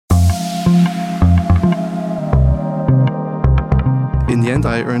end,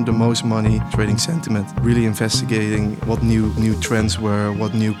 I earned the most money trading sentiment, really investigating what new trends were,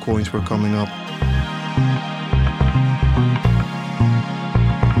 what new coins were coming up.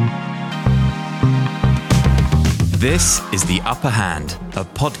 This is The Upper Hand, a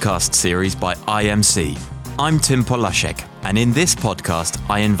podcast series by IMC. I'm Tim Polashek, and in this podcast,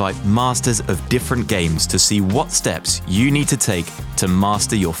 I invite masters of different games to see what steps you need to take to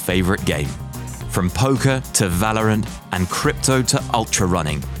master your favorite game. From poker to Valorant and crypto to ultra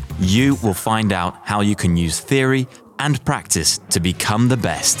running, you will find out how you can use theory and practice to become the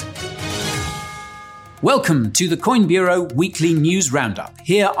best. Welcome to the Coin Bureau Weekly News Roundup.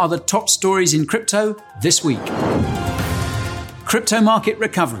 Here are the top stories in crypto this week. Crypto market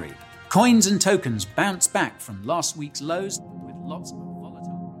recovery. Coins and tokens bounce back from last week's lows with lots of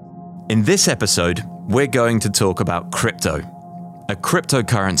volatile. In this episode, we're going to talk about crypto. A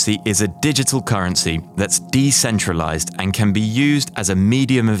cryptocurrency is a digital currency that's decentralized and can be used as a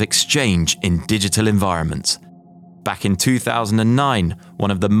medium of exchange in digital environments. Back in 2009,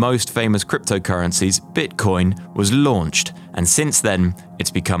 one of the most famous cryptocurrencies, Bitcoin, was launched, and since then,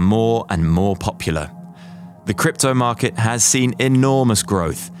 it's become more and more popular. The crypto market has seen enormous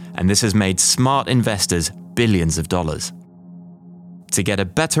growth, and this has made smart investors billions of dollars. To get a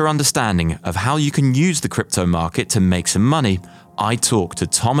better understanding of how you can use the crypto market to make some money, I talked to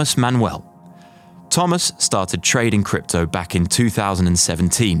Thomas Manuel. Thomas started trading crypto back in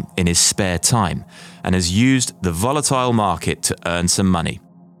 2017 in his spare time and has used the volatile market to earn some money.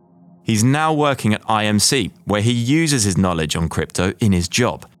 He's now working at IMC, where he uses his knowledge on crypto in his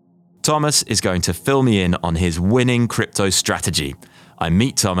job. Thomas is going to fill me in on his winning crypto strategy. I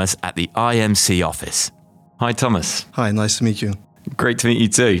meet Thomas at the IMC office. Hi, Thomas. Hi, nice to meet you. Great to meet you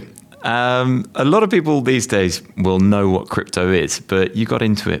too. A lot of people these days will know what crypto is, but you got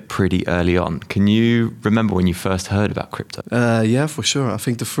into it pretty early on. Can you remember when you first heard about crypto? Yeah, for sure. I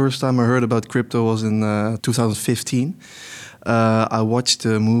think the first time I heard about crypto was in 2015. I watched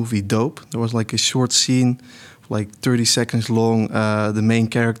the movie Dope. There was like a short scene, like 30 seconds long. The main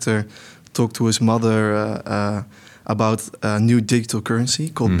character talked to his mother about a new digital currency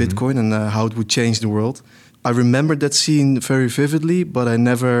called Bitcoin and how it would change the world. I remember that scene very vividly, but I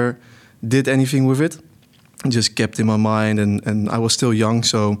never did anything with it. It just kept in my mind, and I was still young,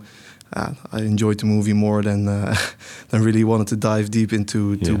 so I enjoyed the movie more than really wanted to dive deep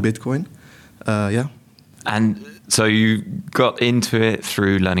into Bitcoin. And so you got into it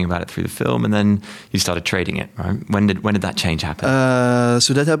through learning about it through the film, and then you started trading it, right? When did that change happen?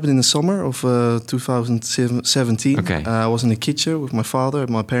 So that happened in the summer of 2017. Okay. I was in a kitchen with my father at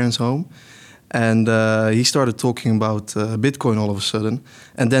my parents' home. And he started talking about Bitcoin all of a sudden.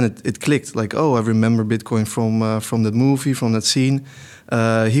 And then it clicked, like, oh, I remember Bitcoin from that movie, from that scene.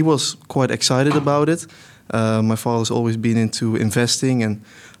 He was quite excited about it. My father's always been into investing, and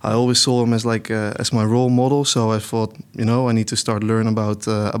I always saw him as as my role model. So I thought, I need to start learning about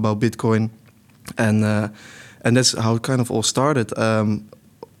Bitcoin. And that's how it kind of all started.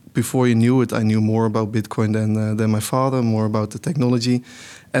 Before you knew it, I knew more about Bitcoin than my father, more about the technology.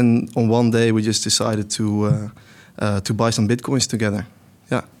 And on one day, we just decided to buy some Bitcoins together.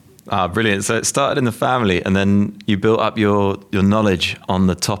 Yeah. Ah, brilliant. So it started in the family, and then you built up your knowledge on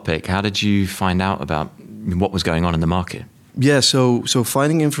the topic. How did you find out about what was going on in the market? Yeah, so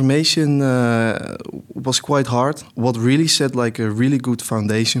finding information was quite hard. What really set like a really good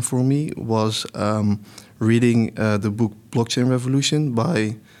foundation for me was reading the book Blockchain Revolution by,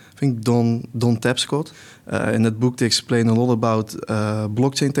 I think, Don Tapscott. In that book, they explain a lot about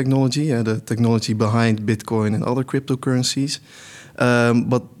blockchain technology, the technology behind Bitcoin and other cryptocurrencies.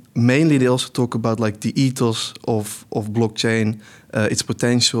 But mainly, they also talk about like the ethos of blockchain, its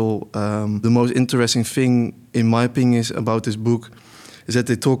potential. The most interesting thing, in my opinion, is about this book is that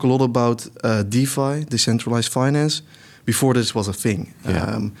they talk a lot about DeFi, decentralized finance, before this was a thing.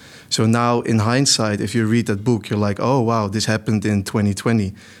 Yeah. So now, in hindsight, if you read that book, you're like, oh, wow, this happened in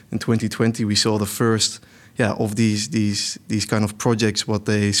 2020. In 2020, we saw the first of these kind of projects, what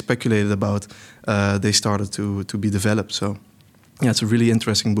they speculated about, they started to be developed. So it's a really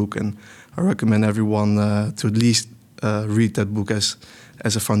interesting book, and I recommend everyone to at least read that book as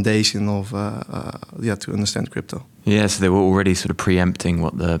a foundation of to understand crypto. Yeah, so they were already sort of preempting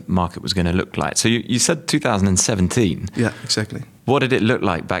what the market was going to look like. So you said 2017. Yeah, exactly. What did it look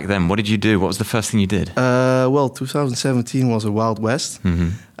like back then? What did you do? What was the first thing you did? 2017 was a Wild West.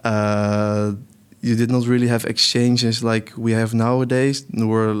 Mm-hmm. You did not really have exchanges like we have nowadays. They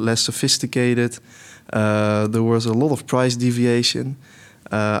were less sophisticated. There was a lot of price deviation.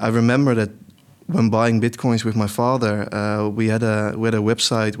 I remember that when buying Bitcoins with my father, we had a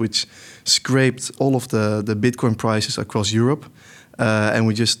website which scraped all of the Bitcoin prices across Europe. and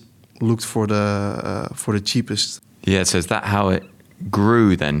we just looked for the cheapest. Yeah, so is that how it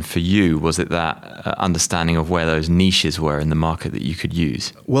grew then for you? Was it that understanding of where those niches were in the market that you could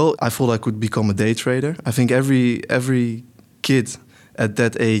use? Well, I thought I could become a day trader. I think every kid at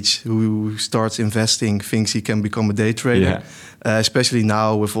that age who starts investing thinks he can become a day trader. Yeah. Especially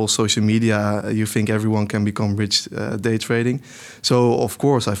now with all social media, you think everyone can become rich day trading. So of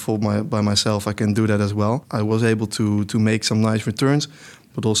course I thought by myself I can do that as well. I was able to make some nice returns,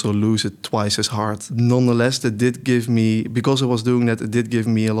 but also lose it twice as hard. Nonetheless, that did give me, because I was doing that, it did give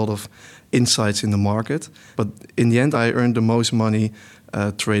me a lot of insights in the market. But in the end, I earned the most money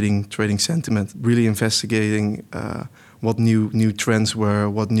trading sentiment, really investigating what new trends were,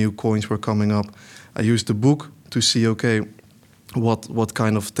 what new coins were coming up. I used the book to see, okay, what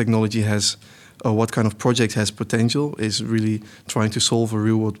kind of technology has, or what kind of project has potential, is really trying to solve a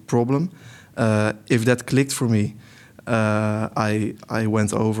real world problem. If that clicked for me, I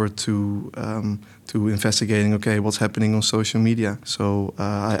went over to investigating, okay, what's happening on social media. So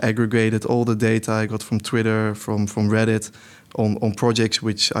I aggregated all the data I got from Twitter, from Reddit, on projects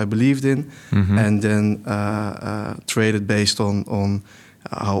which I believed in, and then traded based on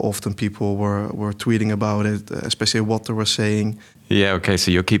how often people were tweeting about it, especially what they were saying. Yeah, okay,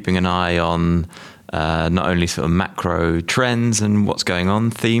 so you're keeping an eye on not only sort of macro trends and what's going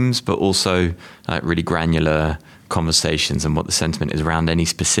on, themes, but also really granular conversations and what the sentiment is around any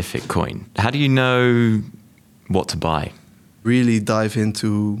specific coin. How do you know what to buy? Really dive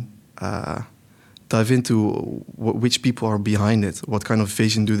into which people are behind it. What kind of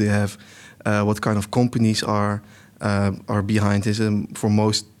vision do they have? What kind of companies are behind this? And for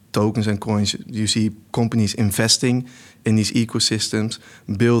most tokens and coins, you see companies investing in these ecosystems,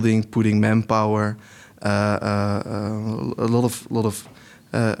 building, putting manpower. A lot of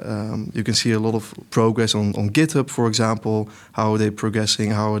you can see a lot of progress on GitHub, for example. How are they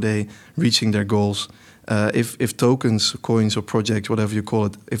progressing? How are they reaching their goals? If tokens, coins, or projects, whatever you call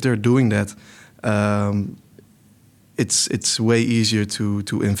it, if they're doing that, it's way easier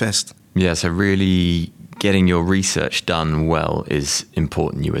to invest. Yeah, so really getting your research done well is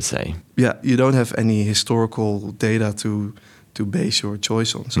important, you would say. Yeah, you don't have any historical data to base your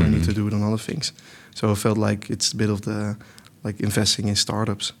choice on, so you need to do it on other things. So I felt like it's a bit of the investing in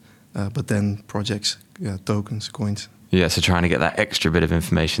startups, but then projects, tokens, coins. Yeah, so trying to get that extra bit of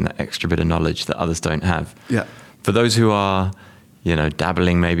information, that extra bit of knowledge that others don't have. Yeah. For those who are,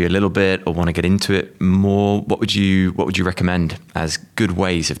 dabbling maybe a little bit or want to get into it more, what would you recommend as good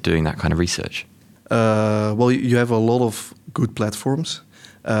ways of doing that kind of research? Well, you have a lot of good platforms.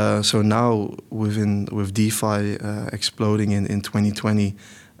 So now with DeFi exploding in 2020,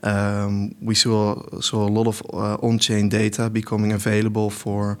 we saw a lot of on-chain data becoming available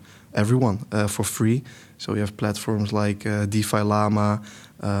for everyone for free. So you have platforms like DeFi Llama,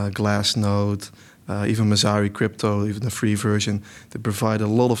 Glassnode, even Masari Crypto, even the free version, that provide a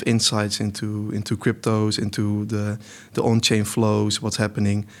lot of insights into cryptos, into the on-chain flows, what's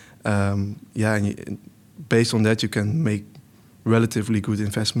happening. And based on that, you can make relatively good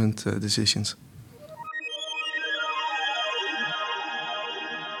investment decisions.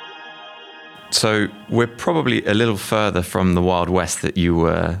 So we're probably a little further from the Wild West that you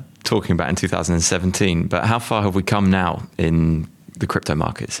were talking about in 2017, but how far have we come now in the crypto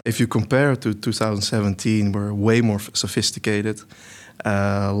markets? If you compare to 2017, we're way more sophisticated.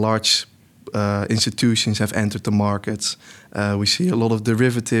 Large institutions have entered the markets. We see a lot of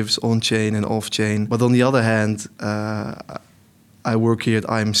derivatives on-chain and off-chain. But on the other hand, I work here at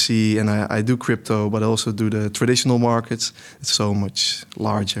IMC and I do crypto, but I also do the traditional markets. It's so much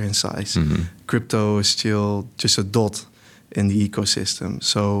larger in size. Crypto is still just a dot in the ecosystem.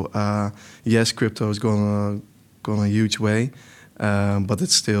 So yes, crypto is going a huge way, but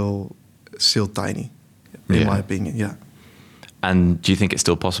it's still tiny, in my opinion. Yeah. And do you think it's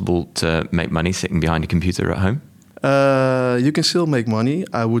still possible to make money sitting behind a computer at home? You can still make money.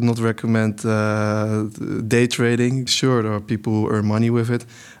 I would not recommend day trading. Sure, there are people who earn money with it,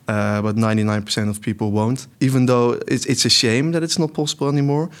 but 99% of people won't. Even though it's a shame that it's not possible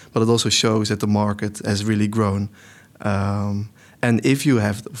anymore, but it also shows that the market has really grown. And if you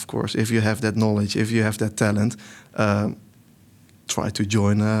have that knowledge, if you have that talent, try to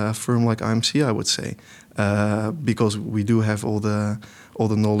join a firm like IMC, I would say, because we do have all the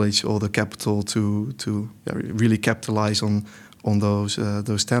knowledge, all the capital to really capitalize on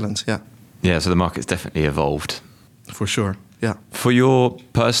those talents. Yeah. Yeah. So the market's definitely evolved. For sure. Yeah. For your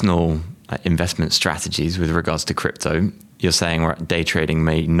personal investment strategies with regards to crypto, you're saying day trading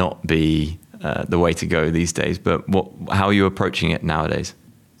may not be the way to go these days, but how are you approaching it nowadays?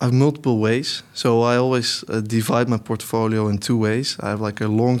 I have multiple ways. So I always divide my portfolio in two ways. I have like a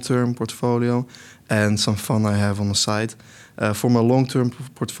long-term portfolio and some fun I have on the side. For my long-term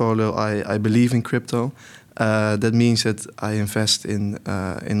portfolio, I believe in crypto. That means that I invest in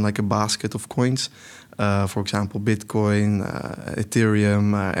like a basket of coins. For example, Bitcoin,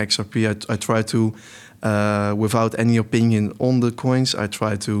 Ethereum, XRP. I try to, without any opinion on the coins, I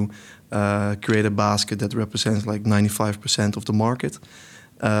try to create a basket that represents like 95% of the market.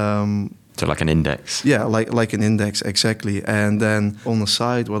 So like an index. Yeah, like an index, exactly. And then on the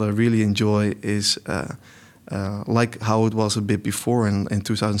side, what I really enjoy is like how it was a bit before in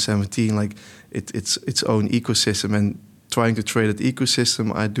 2017, like it's its own ecosystem. And trying to trade that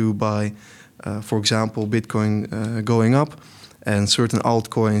ecosystem, I do by, for example, Bitcoin going up and certain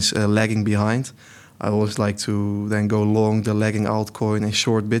altcoins lagging behind. I always like to then go long the lagging altcoin and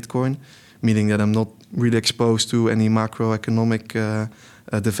short Bitcoin, meaning that I'm not really exposed to any macroeconomic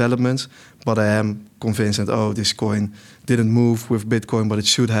developments, but I am convinced that, this coin didn't move with Bitcoin, but it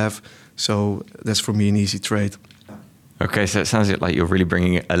should have. So that's for me an easy trade. Okay, so it sounds like you're really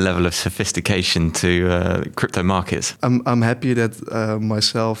bringing a level of sophistication to crypto markets. I'm happy that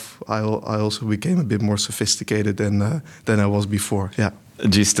myself, I also became a bit more sophisticated than I was before. Yeah.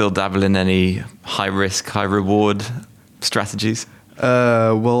 Do you still dabble in any high risk, high reward strategies?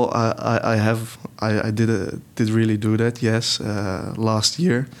 Well, I did really do that, yes, last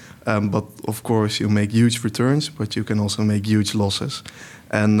year. But of course, you make huge returns, but you can also make huge losses.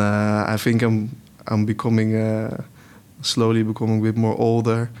 And I think I'm becoming slowly becoming a bit more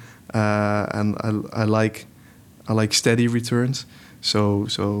older, and I like steady returns. So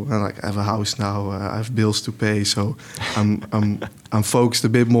I have a house now. I have bills to pay. So I'm focused a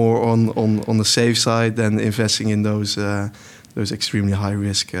bit more on the safe side than investing in those extremely high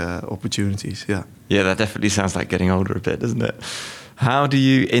risk opportunities. Yeah. Yeah, that definitely sounds like getting older a bit, doesn't it? How do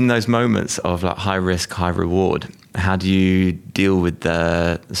you, in those moments of like high risk, high reward, how do you deal with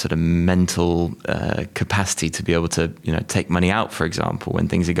the sort of mental capacity to be able to, take money out, for example, when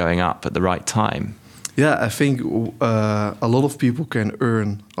things are going up at the right time? Yeah, I think a lot of people can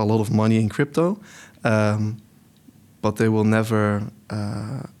earn a lot of money in crypto, but they will never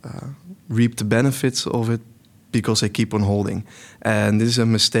reap the benefits of it because they keep on holding. And this is a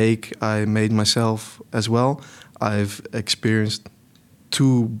mistake I made myself as well. I've experienced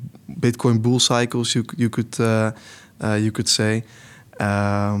 2 Bitcoin bull cycles, you could say,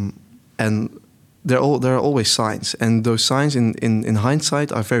 and there are always signs, and those signs in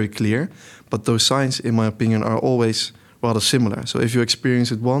hindsight are very clear, but those signs, in my opinion, are always rather similar. So if you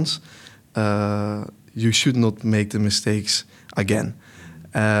experience it once, you should not make the mistakes again.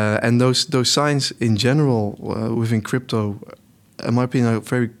 And those signs in general within crypto, in my opinion, are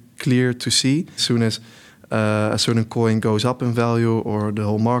very clear to see. As soon as a certain coin goes up in value or the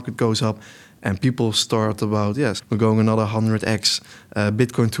whole market goes up, and people start about, yes, we're going another 100x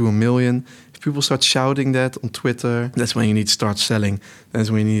Bitcoin to 1 million. If people start shouting that on Twitter, that's when you need to start selling. That's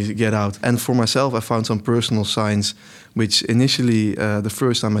when you need to get out. And for myself, I found some personal signs, which initially, the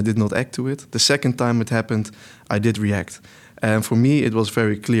first time I did not act to it. The second time it happened, I did react. And for me, it was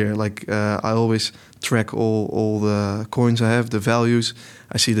very clear. Like I always track all the coins I have, the values.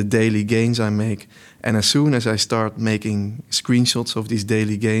 I see the daily gains I make. And as soon as I start making screenshots of these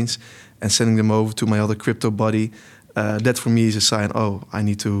daily gains and sending them over to my other crypto buddy, that for me is a sign, I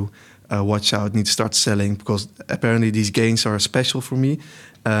need to watch out, need to start selling, because apparently these gains are special for me.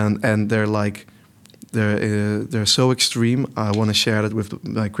 And they're so extreme. I want to share that with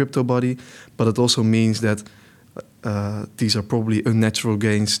my crypto buddy. But it also means that these are probably unnatural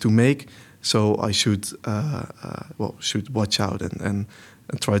gains to make, so I should watch out and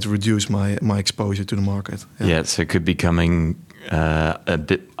try to reduce my exposure to the market. Yeah, so it could be becoming a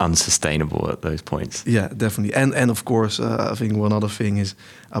bit unsustainable at those points. Yeah, definitely. And of course, I think one other thing is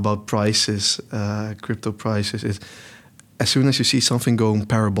about prices, crypto prices, is as soon as you see something going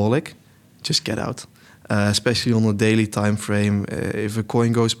parabolic, just get out. Especially on a daily time frame. If a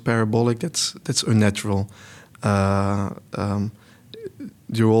coin goes parabolic, that's unnatural.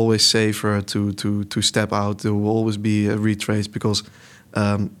 You're always safer to step out. There will always be a retrace because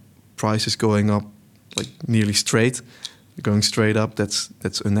prices going up like nearly straight, going straight up.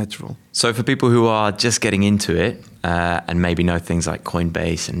 That's unnatural. So for people who are just getting into it and maybe know things like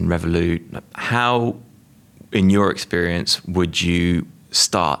Coinbase and Revolut, how, in your experience, would you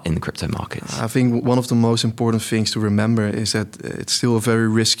start in the crypto markets? I think one of the most important things to remember is that it's still a very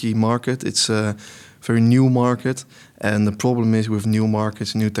risky market. It's a very new market, and the problem is with new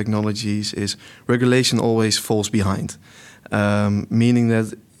markets, new technologies, is regulation always falls behind. Meaning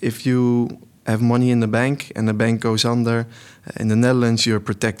that if you have money in the bank and the bank goes under, in the Netherlands you're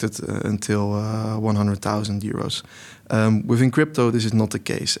protected until 100,000 euros. Within crypto, this is not the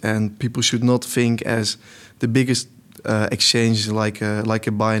case, and people should not think as the biggest exchanges like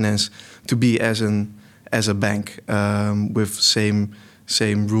a Binance to be as a bank with same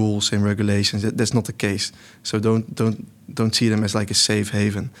rules, same regulations. That's not the case. So don't see them as like a safe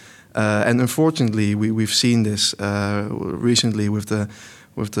haven. And unfortunately, we've seen this recently with the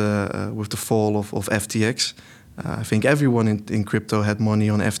fall of FTX. I think everyone in crypto had money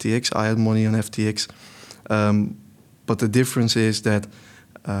on FTX. I had money on FTX. But the difference is that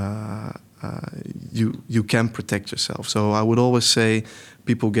you can protect yourself. So I would always say,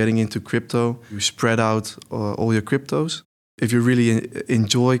 people getting into crypto, you spread out all your cryptos. If you really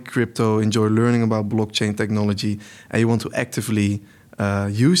enjoy crypto, enjoy learning about blockchain technology, and you want to actively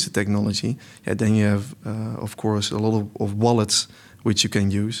use the technology, then you have, of course, a lot of wallets which you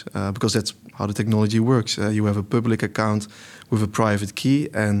can use, because that's how the technology works. You have a public account with a private key,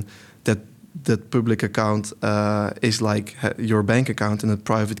 and that public account is like your bank account, and the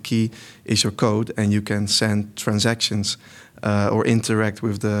private key is your code, and you can send transactions or interact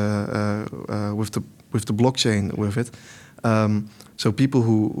with the blockchain with it. So people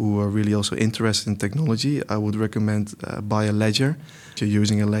who are really also interested in technology, I would recommend buy a ledger. You're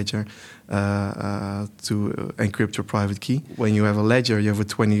using a ledger to encrypt your private key. When you have a ledger, you have a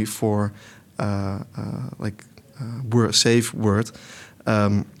 24 safe word.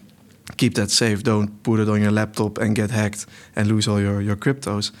 Keep that safe. Don't put it on your laptop and get hacked and lose all your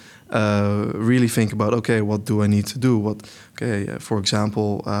cryptos. Really think about, okay, what do I need to do? For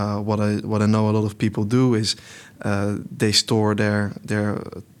example, what I know a lot of people do is they store their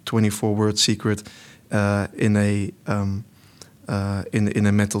 24-word secret in a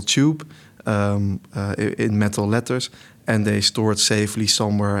metal tube, in metal letters, and they store it safely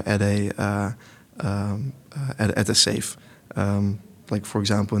somewhere at a safe. Like, for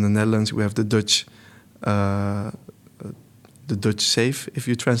example, in the Netherlands, we have the Dutch safe, if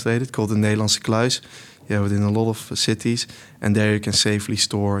you translate it, called the Nederlandse kluis. You have it in a lot of cities, and there you can safely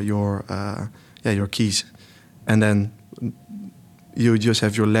store your keys. And then you just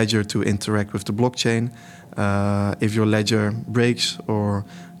have your ledger to interact with the blockchain. If your ledger breaks or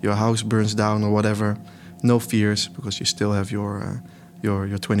your house burns down or whatever, no fears, because you still have your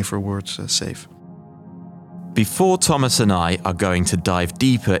 24 words safe. Before Thomas and I are going to dive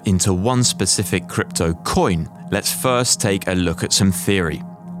deeper into one specific crypto coin, let's first take a look at some theory.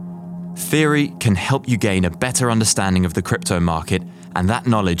 Theory can help you gain a better understanding of the crypto market, and that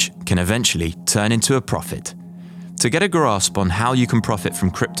knowledge can eventually turn into a profit. To get a grasp on how you can profit from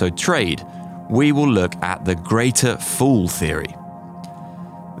crypto trade, we will look at the greater fool theory.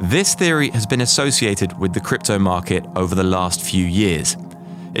 This theory has been associated with the crypto market over the last few years.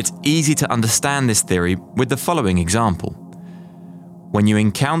 It's easy to understand this theory with the following example. When you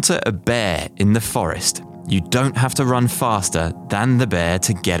encounter a bear in the forest, you don't have to run faster than the bear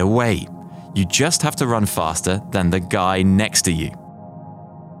to get away. You just have to run faster than the guy next to you.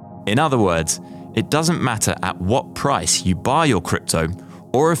 In other words, it doesn't matter at what price you buy your crypto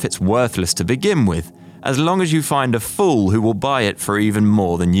or if it's worthless to begin with, as long as you find a fool who will buy it for even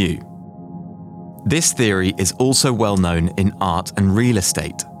more than you. This theory is also well known in art and real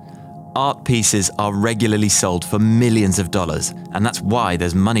estate. Art pieces are regularly sold for millions of dollars, and that's why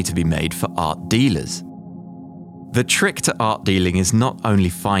there's money to be made for art dealers. The trick to art dealing is not only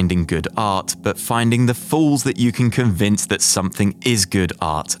finding good art, but finding the fools that you can convince that something is good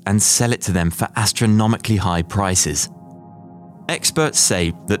art and sell it to them for astronomically high prices. Experts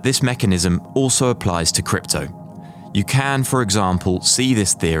say that this mechanism also applies to crypto. You can, for example, see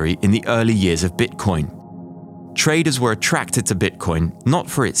this theory in the early years of Bitcoin. Traders were attracted to Bitcoin not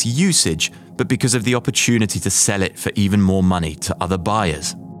for its usage, but because of the opportunity to sell it for even more money to other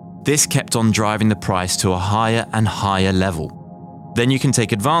buyers. This kept on driving the price to a higher and higher level. Then you can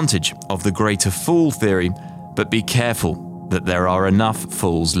take advantage of the greater fool theory, but be careful that there are enough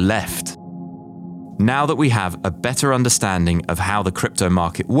fools left. Now that we have a better understanding of how the crypto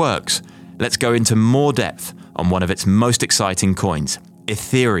market works, let's go into more depth on one of its most exciting coins,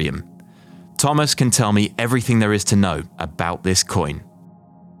 Ethereum. Thomas can tell me everything there is to know about this coin.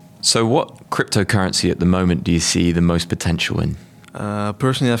 So what cryptocurrency at the moment do you see the most potential in?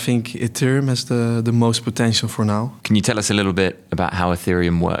 Personally, I think Ethereum has the most potential for now. Can you tell us a little bit about how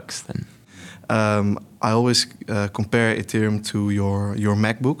Ethereum works then? I always compare Ethereum to your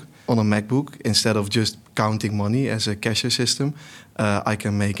MacBook. On a MacBook, instead of just counting money as a cashier system, I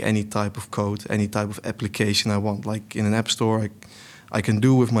can make any type of code, any type of application I want. Like in an app store, I can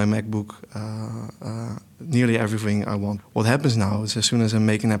do with my MacBook nearly everything I want. What happens now is as soon as I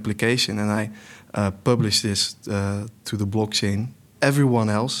make an application and I publish this to the blockchain, everyone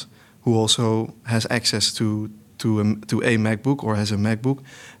else who also has access to a MacBook or has a MacBook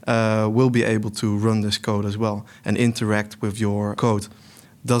will be able to run this code as well and interact with your code.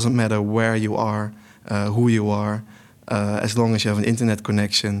 Doesn't matter where you are, who you are, as long as you have an internet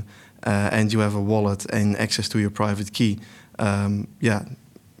connection and you have a wallet and access to your private key.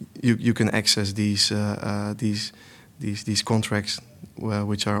 You can access these contracts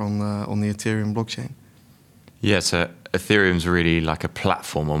which are on the Ethereum blockchain. Yeah, so Ethereum's really like a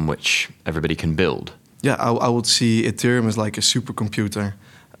platform on which everybody can build. Yeah, I would see Ethereum as like a supercomputer,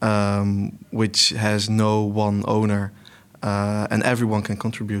 which has no one owner, and everyone can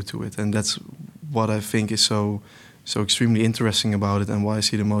contribute to it. And that's what I think is so extremely interesting about it, and why I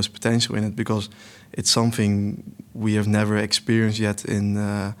see the most potential in it, because it's something we have never experienced yet in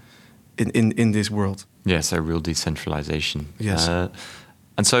this world. Yeah, so real decentralization. Yes.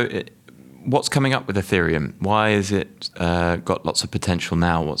 And so what's coming up with Ethereum? Why is it got lots of potential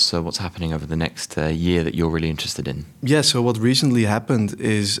now? What's happening over the next year that you're really interested in? Yeah, so what recently happened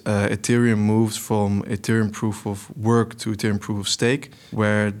is Ethereum moved from Ethereum proof of work to Ethereum proof of stake,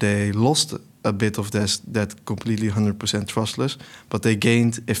 where they lost a bit of that completely 100% trustless, but they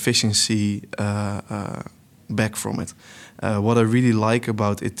gained efficiency back from it. What I really like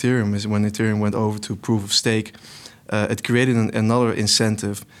about Ethereum is when Ethereum went over to proof of stake, it created another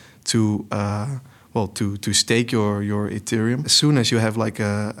incentive to stake your Ethereum. As soon as you have like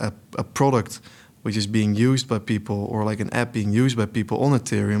a product which is being used by people, or like an app being used by people on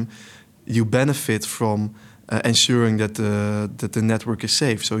Ethereum, you benefit from ensuring that the network is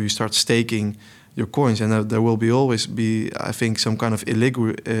safe. So you start staking your coins, and there will always be, I think, some kind of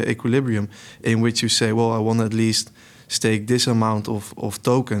equilibrium in which you say, well, I want to at least stake this amount of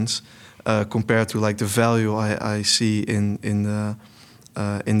tokens compared to like the value I see in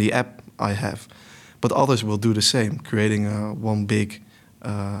the app I have. But others will do the same, creating one big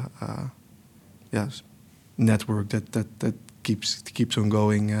network that keeps on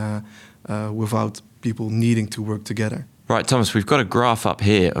going without people needing to work together. Right, Thomas, we've got a graph up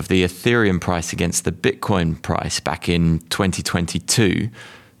here of the Ethereum price against the Bitcoin price back in 2022.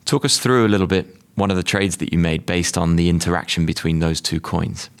 Talk us through a little bit one of the trades that you made based on the interaction between those two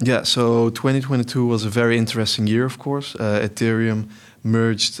coins. Yeah, so 2022 was a very interesting year, of course. Ethereum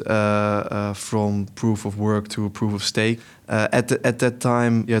merged from proof of work to a proof of stake. At that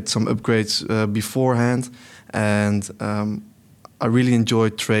time, you had some upgrades beforehand, and I really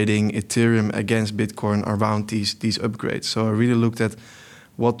enjoyed trading Ethereum against Bitcoin around these upgrades. So I really looked at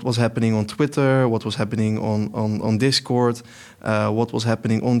what was happening on Twitter, what was happening on Discord, what was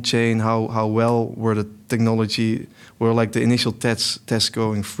happening on chain, how well were the technology, were like the initial tests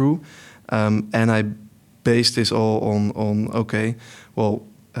going through, and I based this all on okay, well,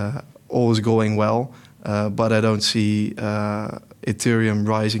 all is going well, but I don't see Ethereum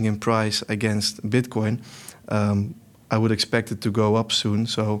rising in price against Bitcoin. I would expect it to go up soon,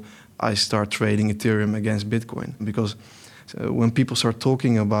 so I start trading Ethereum against Bitcoin, because when people start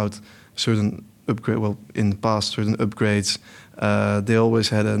talking about certain upgrade, well, in the past, certain upgrades, they always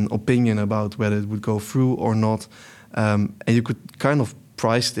had an opinion about whether it would go through or not, and you could kind of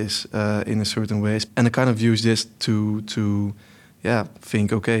price this in a certain way, and I kind of use this to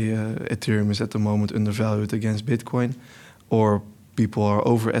think, okay, Ethereum is at the moment undervalued against Bitcoin, or people are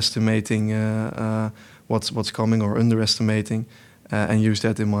overestimating what's coming, or underestimating, and use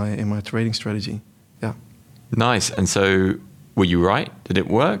that in my trading strategy. Yeah. Nice. And so were you right? Did it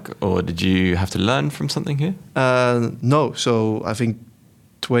work, or did you have to learn from something here? No. So I think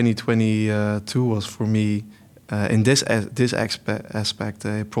 2022 was for me in this aspect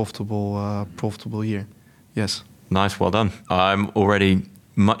a profitable year. Yes. Nice. Well done. I'm already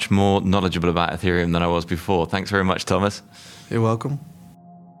much more knowledgeable about Ethereum than I was before. Thanks very much, Thomas. You're welcome.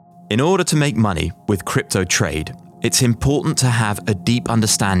 In order to make money with crypto trade, it's important to have a deep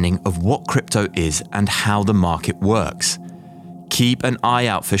understanding of what crypto is and how the market works. Keep an eye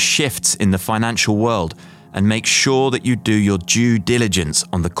out for shifts in the financial world and make sure that you do your due diligence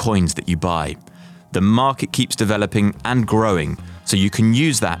on the coins that you buy. The market keeps developing and growing, so you can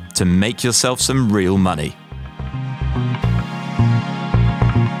use that to make yourself some real money.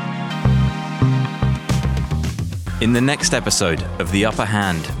 In the next episode of The Upper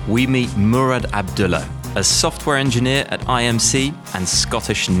Hand, we meet Murad Abdullah, a software engineer at IMC and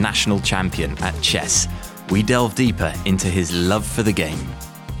Scottish national champion at chess. We delve deeper into his love for the game.